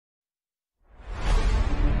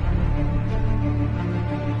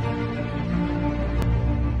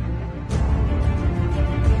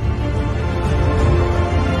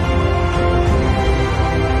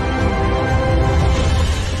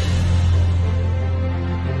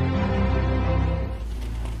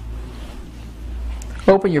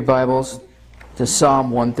Open your Bibles to Psalm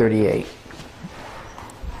 138.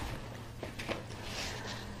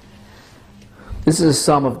 This is a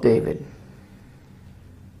Psalm of David.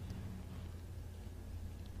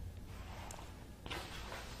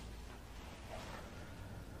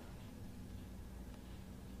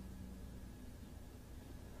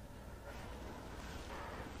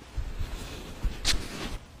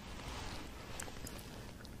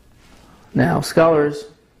 Now, scholars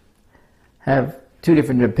have two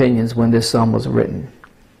different opinions when this psalm was written.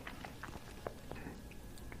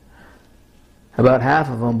 About half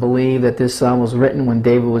of them believe that this psalm was written when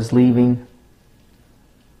David was leaving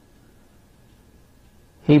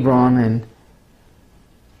Hebron and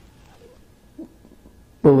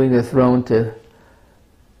moving the throne to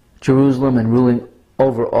Jerusalem and ruling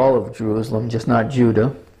over all of Jerusalem, just not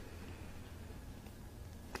Judah.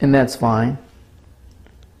 And that's fine.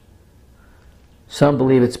 Some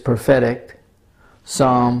believe it's prophetic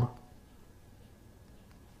psalm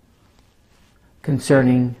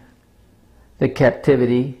concerning the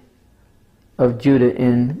captivity of Judah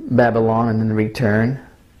in Babylon and then the return.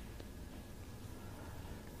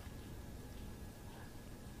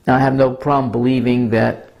 Now, I have no problem believing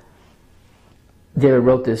that David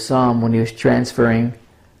wrote this psalm when he was transferring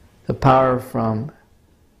the power from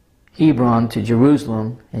Hebron to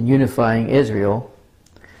Jerusalem and unifying Israel.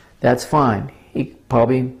 That's fine. He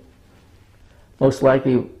probably most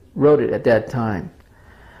likely wrote it at that time.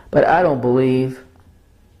 But I don't believe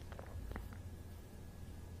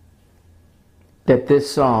that this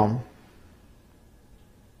psalm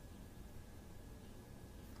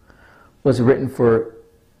was written for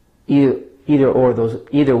either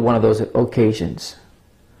one of those occasions.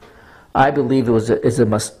 I believe it was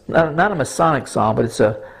not a Masonic psalm, but it's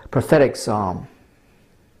a prophetic psalm.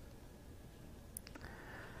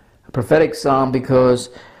 A prophetic psalm because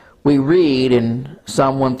we read in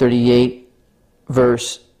Psalm 138,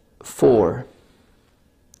 verse 4,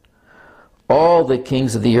 "All the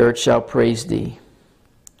kings of the earth shall praise thee,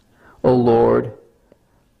 O Lord,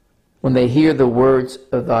 when they hear the words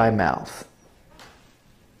of thy mouth."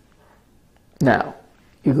 Now,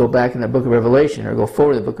 you go back in the book of Revelation, or go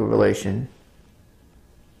forward to the book of Revelation,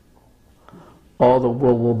 all the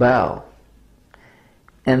world will bow,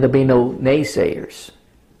 and there'll be no naysayers,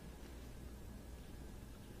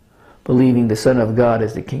 believing the Son of God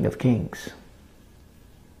is the King of Kings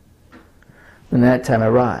when that time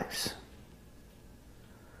arrives.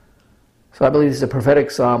 So I believe this is a prophetic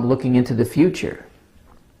psalm looking into the future.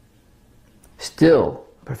 Still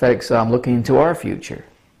a prophetic psalm looking into our future.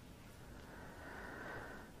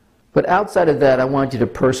 But outside of that, I want you to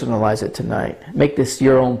personalize it tonight. Make this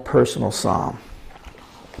your own personal psalm.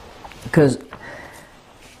 Because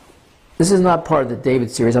this is not part of the David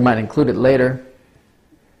series. I might include it later.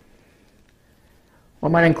 Or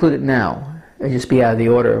I might include it now. It'll just be out of the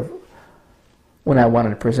order of when I wanted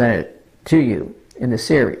to present it to you in the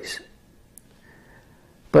series.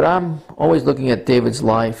 But I'm always looking at David's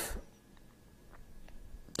life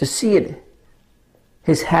to see it,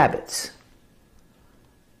 his habits.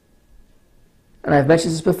 And I've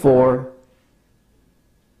mentioned this before,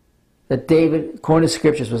 that David, according to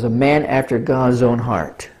Scriptures, was a man after God's own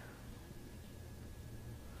heart.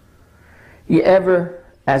 You ever,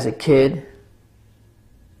 as a kid,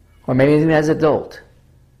 or maybe even as an adult,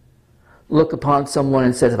 look upon someone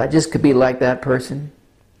and says, if I just could be like that person,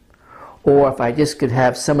 or if I just could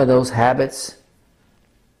have some of those habits,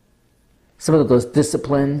 some of those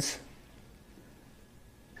disciplines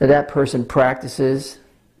that that person practices,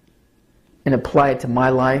 and apply it to my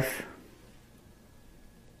life.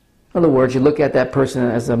 In other words, you look at that person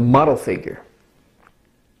as a model figure.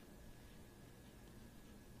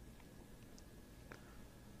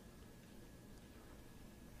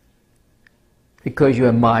 Because you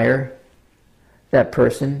admire that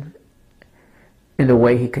person in the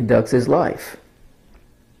way he conducts his life.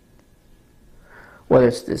 Whether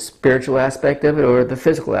it's the spiritual aspect of it or the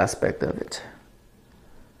physical aspect of it.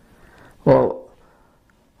 Well,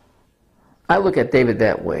 I look at David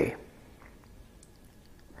that way.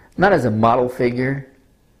 Not as a model figure,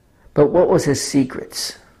 but what was his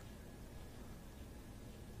secrets?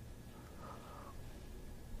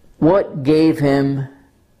 What gave him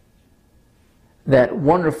that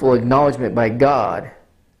wonderful acknowledgement by God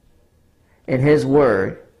in His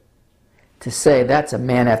Word to say, that's a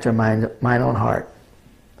man after mine own heart.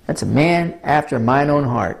 That's a man after mine own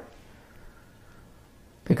heart.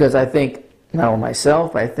 Because I think, not only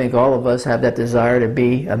myself, I think all of us have that desire to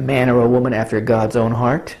be a man or a woman after God's own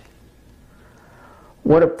heart.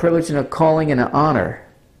 What a privilege and a calling and an honor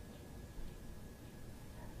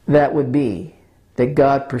that would be that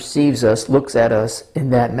God perceives us, looks at us in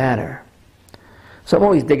that manner. So I'm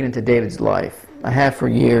always digging into David's life. I have for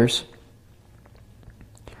years,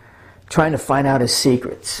 trying to find out his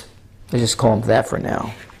secrets. I just call him that for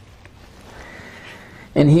now.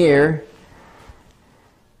 And here,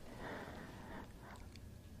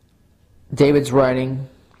 David's writing,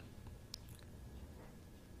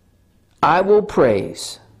 I will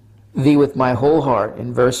praise thee with my whole heart,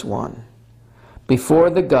 in verse 1. Before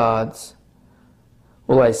the gods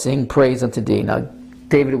will I sing praise unto thee. Now,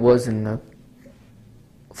 David wasn't a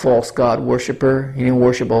false god worshiper. He didn't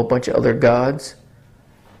worship a whole bunch of other gods.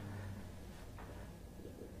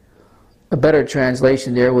 A better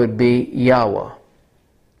translation there would be Yahweh.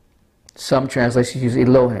 Some translations use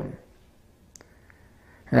Elohim.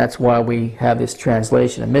 And that's why we have this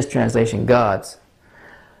translation, a mistranslation, gods.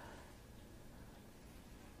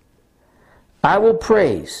 I will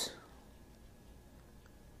praise.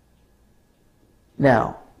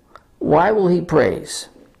 Now, why will he praise?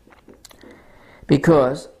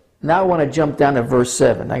 Because now I want to jump down to verse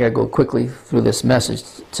 7. I got to go quickly through this message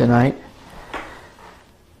tonight.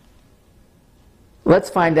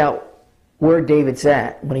 Let's find out where David's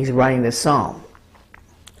at when he's writing this psalm.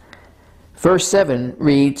 Verse 7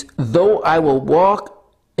 reads, though I will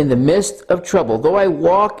walk in the midst of trouble. Though I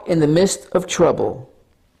walk in the midst of trouble.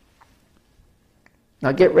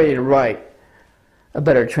 Now get ready to write a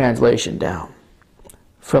better translation down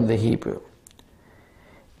from the Hebrew.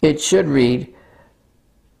 It should read,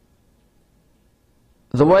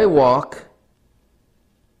 though I walk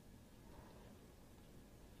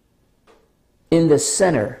in the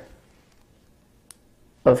center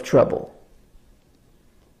of trouble.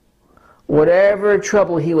 Whatever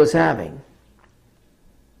trouble he was having.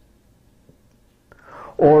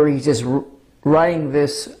 Or he's just writing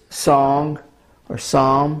this song or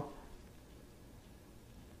psalm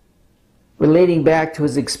relating back to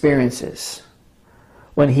his experiences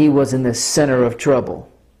when he was in the center of trouble.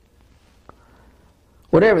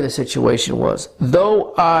 Whatever the situation was.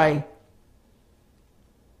 Though I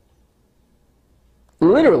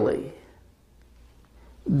literally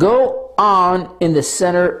go on in the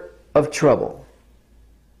center of trouble.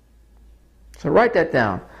 So write that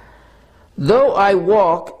down. Though I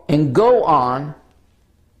walk and go on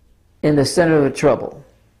in the center of the trouble.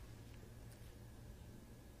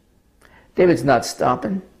 David's not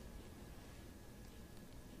stopping.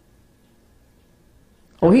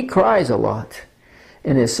 Oh, he cries a lot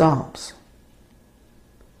in his Psalms.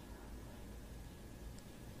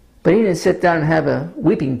 But he didn't sit down and have a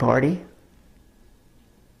weeping party.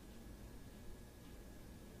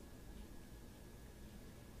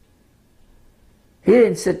 He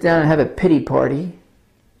didn't sit down and have a pity party.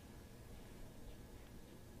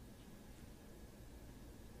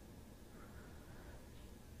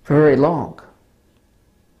 For very long.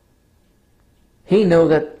 He knew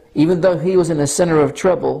that even though he was in the center of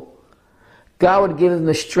trouble, God would give him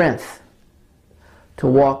the strength to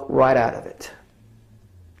walk right out of it.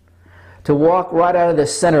 To walk right out of the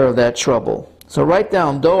center of that trouble. So write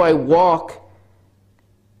down, though I walk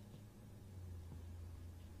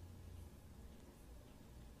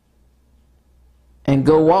and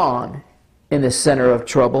go on in the center of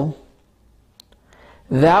trouble,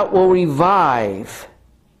 that will revive.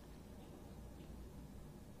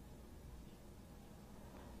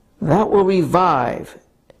 That will revive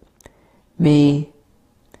me.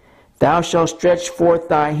 Thou shalt stretch forth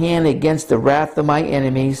thy hand against the wrath of my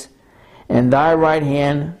enemies, and thy right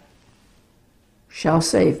hand shall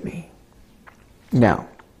save me. Now,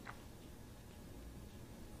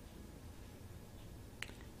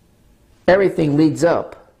 everything leads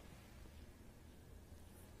up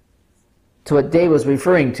to what David was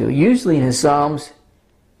referring to. Usually in his Psalms,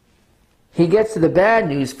 he gets to the bad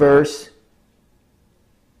news first,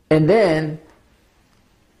 and then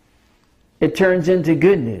it turns into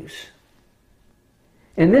good news.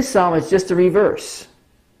 In this psalm, it's just the reverse.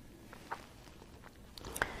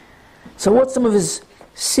 So what's some of his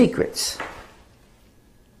secrets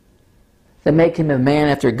that make him a man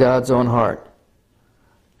after God's own heart?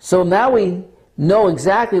 So now we know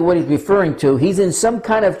exactly what he's referring to. He's in some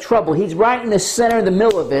kind of trouble. He's right in the center, in the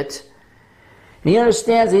middle of it. And he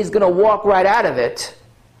understands that he's going to walk right out of it.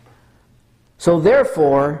 So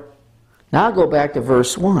therefore, now I'll go back to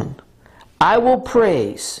verse 1. I will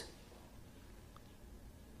praise.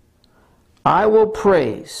 I will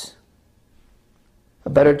praise. A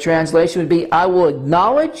better translation would be, I will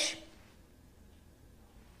acknowledge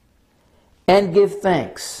and give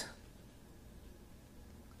thanks.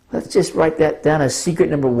 Let's just write that down as secret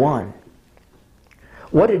number 1.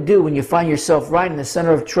 What to do when you find yourself right in the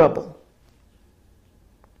center of trouble.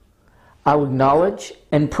 I will acknowledge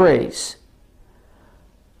and praise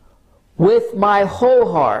with my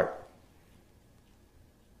whole heart.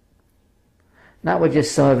 Not with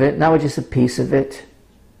just some of it, not with just a piece of it,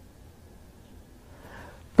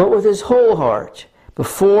 but with his whole heart.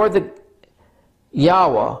 Before the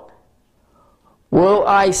Yahweh will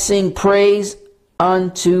I sing praise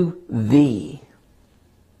unto thee.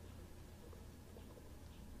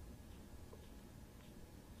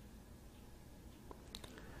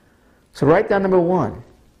 So write down number one.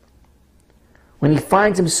 When he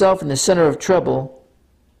finds himself in the center of trouble,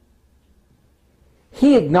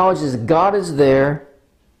 he acknowledges God is there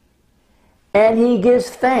and he gives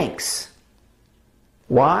thanks.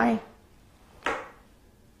 Why?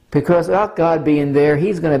 Because without God being there,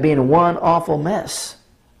 he's going to be in one awful mess.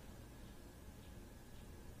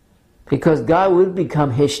 Because God would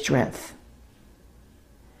become his strength.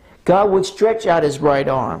 God would stretch out his right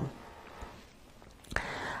arm.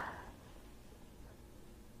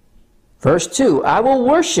 Verse 2, I will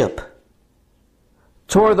worship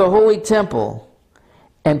toward the holy temple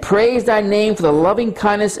and praise thy name for the loving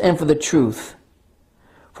kindness and for the truth.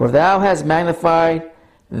 For thou hast magnified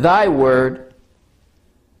thy word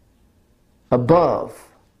above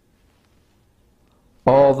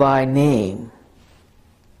all thy name.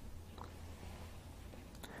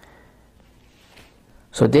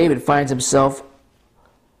 So David finds himself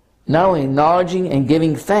not only acknowledging and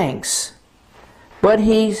giving thanks, but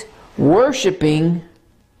he's worshiping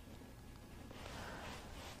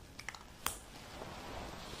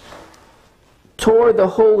toward the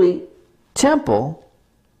holy temple.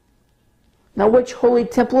 Now, which holy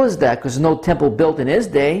temple is that? Because there's no temple built in his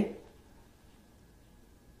day.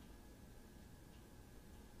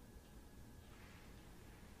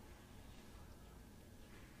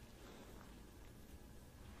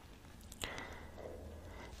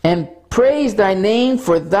 And praise thy name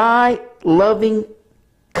for thy loving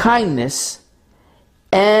kindness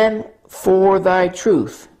and for thy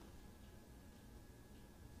truth.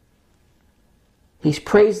 He's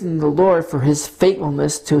praising the Lord for his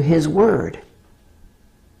faithfulness to his word.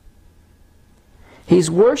 He's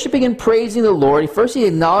worshiping and praising the Lord. First he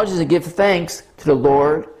acknowledges and gives thanks to the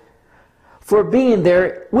Lord for being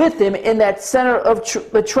there with him in that center of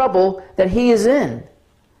the trouble that he is in.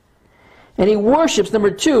 And he worships, number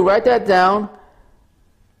two, write that down,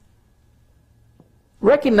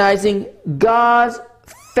 recognizing God's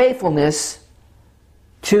faithfulness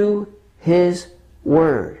to his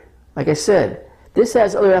word. Like I said, this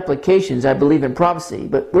has other applications, I believe, in prophecy,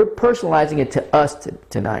 but we're personalizing it to us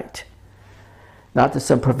tonight, not to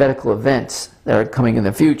some prophetical events that are coming in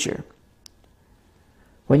the future.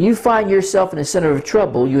 When you find yourself in the center of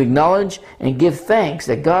trouble, you acknowledge and give thanks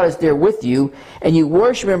that God is there with you, and you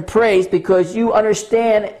worship and praise because you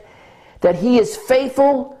understand that he is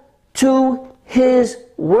faithful to his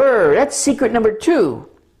word. That's secret number two.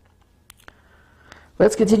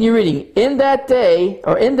 Let's continue reading. In that day,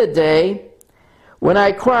 or in the day, when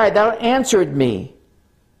I cried, thou answered me,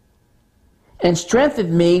 and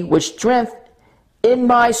strengthened me with strength in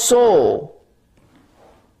my soul.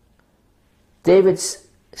 David's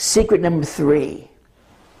secret number three.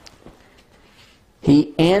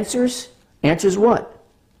 He answers what?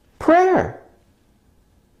 Prayer.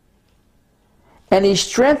 And he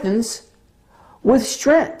strengthens with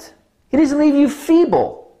strength. He doesn't leave you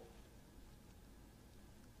feeble.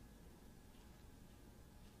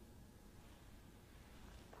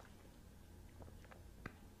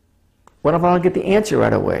 What if I don't get the answer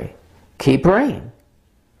right away? Keep praying.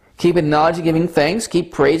 Keep acknowledging, giving thanks.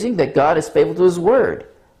 Keep praising that God is faithful to his word.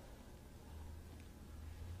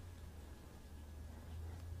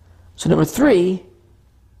 So number three,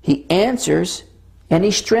 he answers and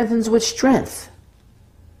he strengthens with strength.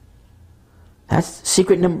 That's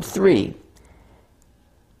secret number three.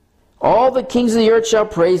 All the kings of the earth shall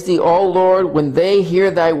praise thee, O Lord, when they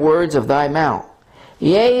hear thy words of thy mouth.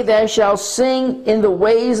 Yea, they shall sing in the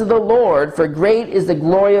ways of the Lord, for great is the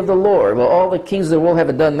glory of the Lord. Well, all the kings of the world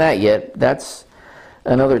haven't done that yet. That's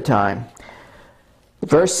another time.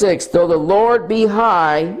 Verse 6, though the Lord be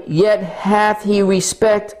high, yet hath he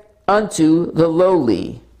respect unto the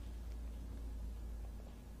lowly.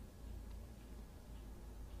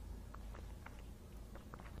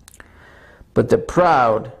 But the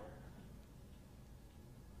proud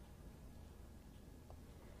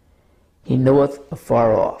he knoweth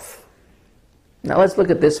afar off. Now let's look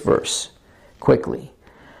at this verse quickly.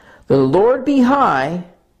 The Lord be high,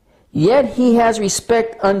 yet he has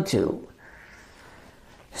respect unto.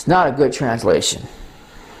 It's not a good translation.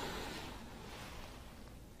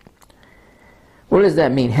 What does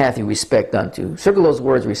that mean, hath he respect unto? Circle those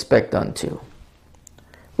words, respect unto.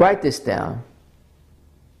 Write this down.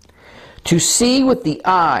 To see with the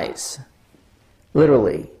eyes,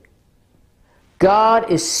 literally. God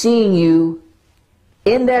is seeing you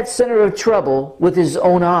in that center of trouble with his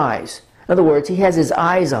own eyes. In other words, he has his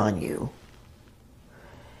eyes on you.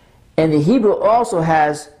 And the Hebrew also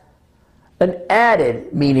has an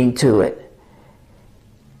added meaning to it.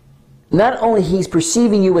 Not only he's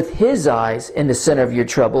perceiving you with his eyes in the center of your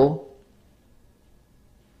trouble,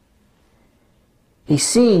 he's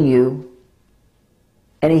seeing you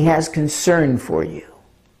and he has concern for you.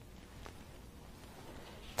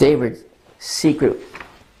 David's secret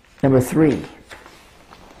number 3.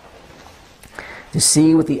 To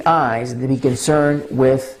see with the eyes and to be concerned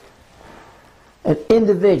with an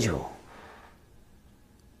individual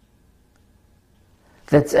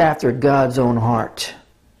that's after God's own heart.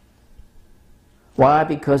 Why?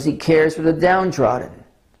 Because he cares for the downtrodden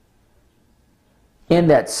in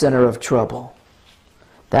that center of trouble.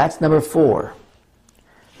 That's number 4.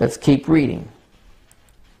 Let's keep reading.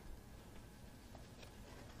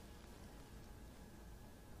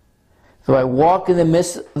 Though I walk in the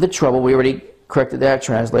midst of the trouble, we already corrected that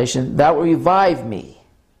translation, thou will revive me.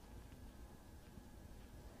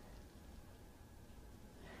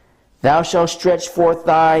 Thou shalt stretch forth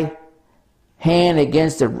thy hand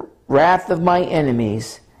against the wrath of my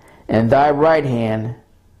enemies, and thy right hand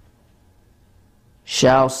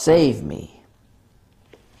shall save me.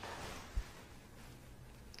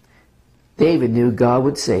 David knew God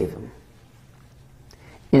would save him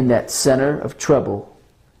in that center of trouble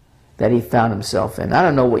that he found himself in. I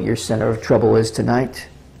don't know what your center of trouble is tonight,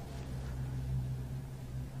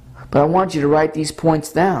 but I want you to write these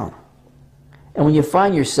points down. And when you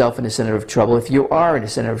find yourself in the center of trouble, if you are in the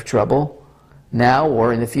center of trouble, now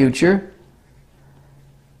or in the future,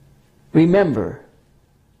 remember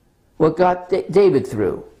what got David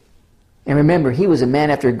through. And remember, he was a man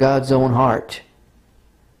after God's own heart.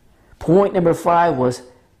 Point number 5 was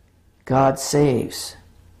God saves.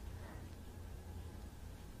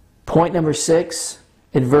 Point number 6,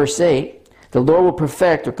 in verse 8, the Lord will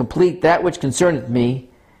perfect or complete that which concerneth me.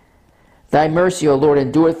 Thy mercy, O Lord,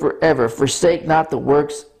 endureth forever. Forsake not the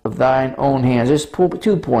works of thine own hands. There's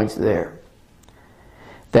 2 points there.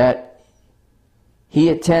 That he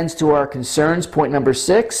attends to our concerns, point number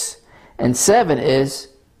 6. And 7 is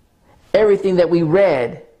everything that we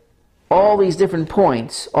read, all these different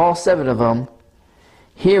points, all 7 of them.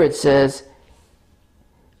 Here it says,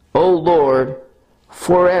 O Lord,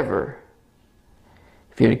 forever.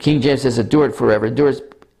 If you're in the King James, it says endure it forever. Endure is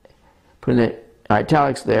put in the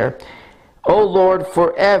italics there. O Lord,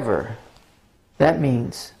 forever. That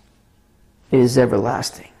means it is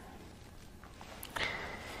everlasting.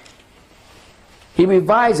 He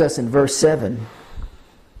revives us in verse 7.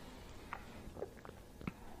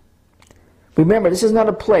 Remember, this is not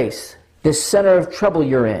a place, this center of trouble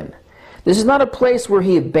you're in. This is not a place where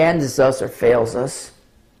he abandons us or fails us.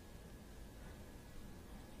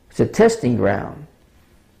 It's a testing ground.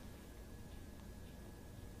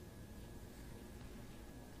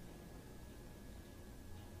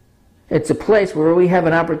 It's a place where we have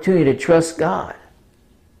an opportunity to trust God.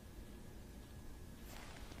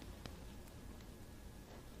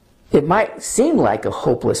 It might seem like a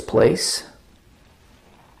hopeless place,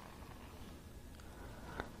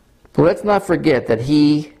 but let's not forget that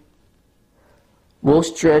he will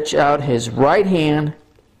stretch out his right hand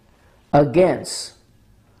against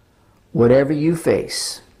whatever you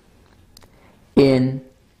face in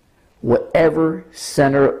whatever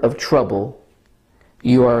center of trouble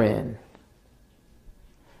you are in.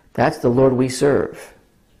 That's the Lord we serve.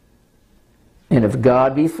 And if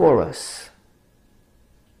God be for us,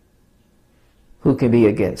 who can be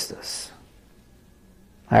against us?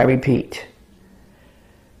 I repeat,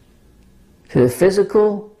 to the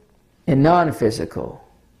physical and non-physical,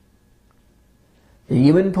 the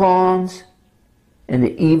human pawns and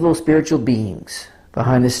the evil spiritual beings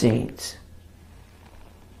behind the scenes,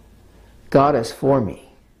 God is for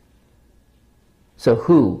me. So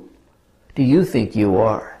who do you think you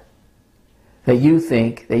are, that you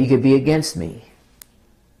think that you could be against me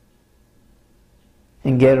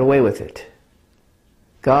and get away with it?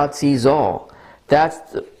 God sees all. That's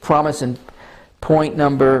the promise in point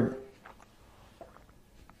number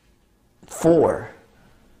 4.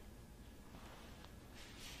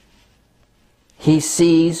 He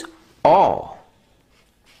sees all.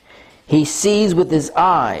 He sees with his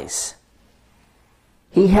eyes.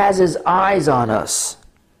 He has his eyes on us.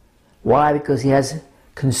 Why? Because he has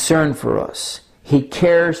concern for us. He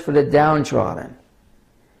cares for the downtrodden.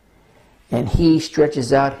 And he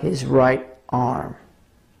stretches out his right arm.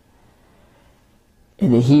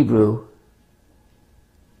 In the Hebrew,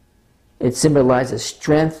 It symbolizes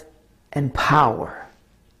strength and power.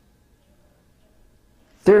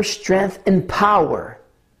 There's strength and power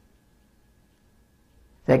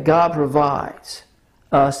that God provides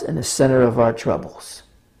us in the center of our troubles.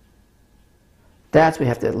 That's what we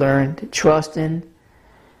have to learn to trust in,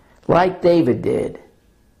 like David did,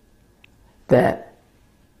 that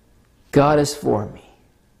God is for me,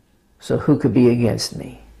 so who could be against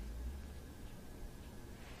me?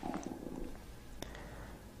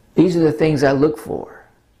 These are the things I look for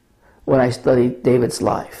when I study David's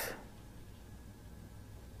life.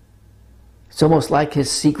 It's almost like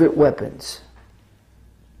his secret weapons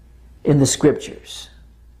in the scriptures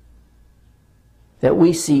that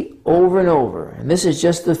we see over and over. And this is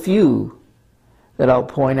just a few that I'll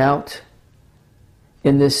point out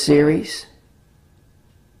in this series.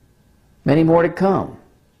 Many more to come.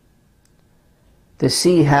 To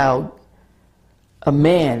see how a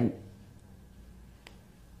man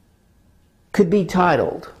could be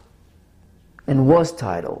titled, and was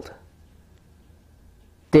titled,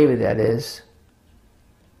 David that is,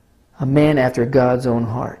 a man after God's own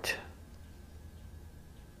heart.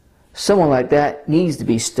 Someone like that needs to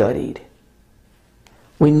be studied.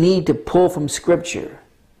 We need to pull from Scripture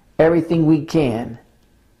everything we can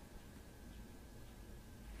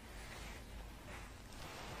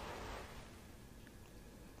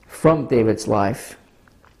from David's life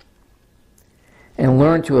and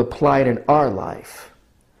learn to apply it in our life,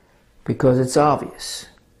 because it's obvious.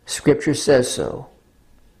 Scripture says so.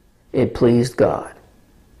 It pleased God.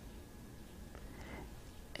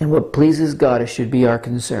 And what pleases God should be our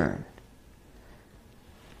concern.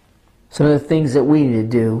 Some of the things that we need to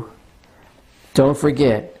do, don't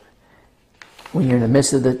forget, when you're in the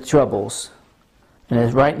midst of the troubles, and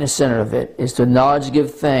it's right in the center of it, is to acknowledge,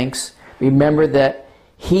 give thanks. Remember that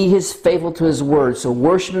He is faithful to His word, so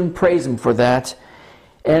worship and praise Him for that.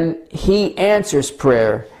 And He answers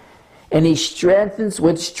prayer, and He strengthens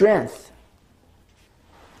with strength.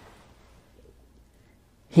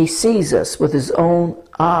 He sees us with His own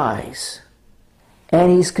eyes,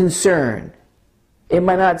 and He's concerned. It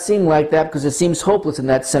might not seem like that because it seems hopeless in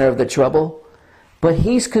that center of the trouble, but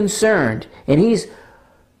He's concerned, and He's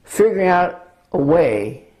figuring out a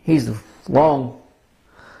way. He's long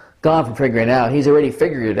gone from figuring it out. He's already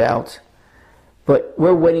figured it out, but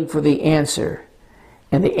we're waiting for the answer.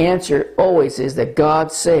 And the answer always is that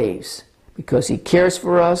God saves, because He cares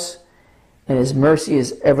for us, and His mercy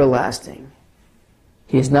is everlasting.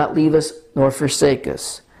 He does not leave us nor forsake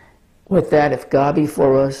us. With that, if God be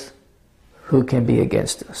for us, who can be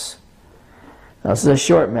against us? Now, this is a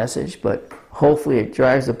short message, but hopefully it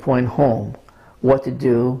drives the point home what to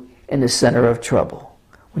do in the center of trouble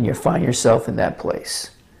when you find yourself in that place.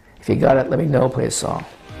 If you got it, let me know. Play a song.